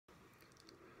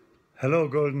Hello,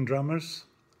 Golden Drummers.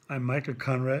 I'm Michael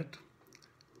Conrad,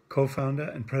 co-founder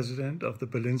and president of the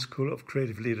Berlin School of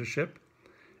Creative Leadership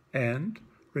and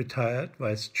retired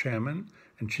vice chairman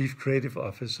and chief creative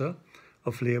officer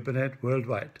of Leo Burnett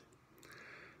Worldwide.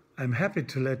 I'm happy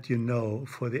to let you know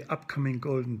for the upcoming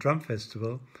Golden Drum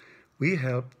Festival, we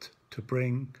helped to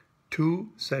bring 2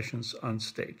 sessions on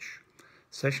stage.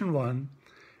 Session 1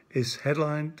 is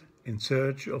headlined In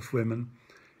Search of Women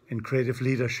in Creative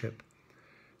Leadership.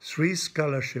 3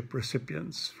 scholarship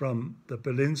recipients from the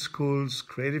Berlin School's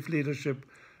Creative Leadership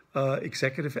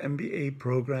Executive MBA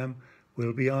program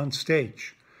will be on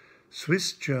stage.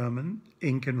 Swiss-German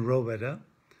Inken Rohwedder,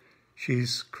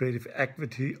 she's Creative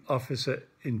Equity Officer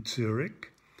in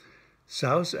Zurich.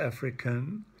 South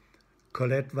African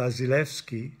Colette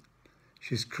Wasilewski,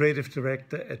 she's Creative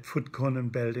Director at Food Corner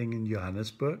Building in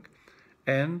Johannesburg.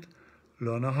 And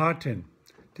Lorna Hartin,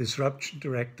 Disruption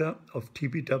Director of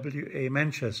TBWA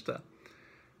Manchester.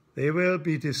 They will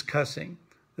be discussing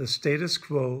the status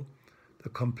quo, the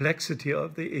complexity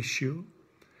of the issue,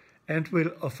 and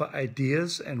will offer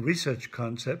ideas and research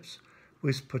concepts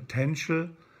with potential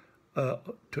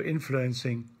to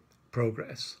influencing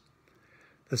progress.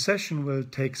 The session will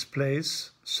take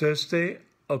place Thursday,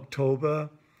 October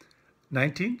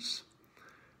 19th.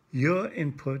 Your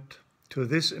input to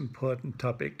this important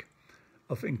topic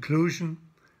of inclusion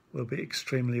will be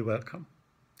extremely welcome.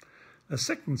 The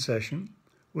second session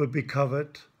will be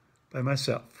covered by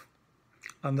myself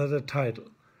under the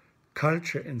title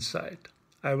Culture Insight.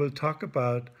 I will talk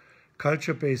about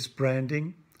culture-based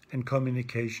branding and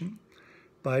communication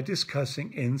by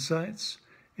discussing insights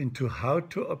into how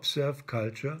to observe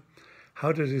culture,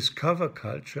 how to discover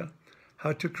culture,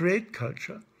 how to create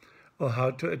culture, or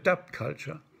how to adapt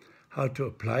culture, how to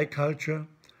apply culture,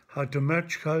 how to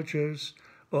merge cultures,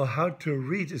 or how to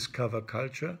rediscover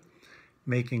culture,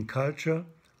 making culture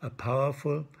a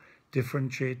powerful,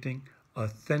 differentiating,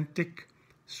 authentic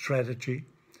strategy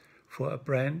for a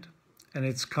brand and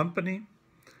its company,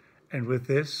 and with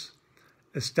this,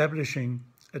 establishing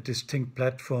a distinct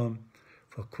platform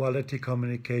for quality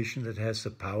communication that has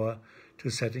the power to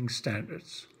setting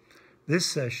standards. This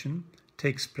session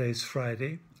takes place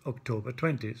Friday, October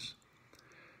 20th.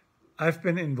 I've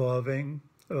been involved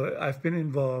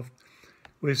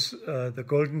with the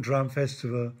Golden Drum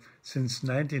Festival since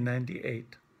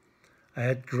 1998. I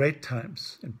had great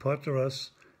times in Portoroz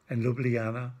and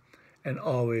Ljubljana and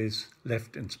always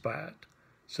left inspired.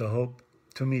 So hope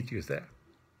to meet you there.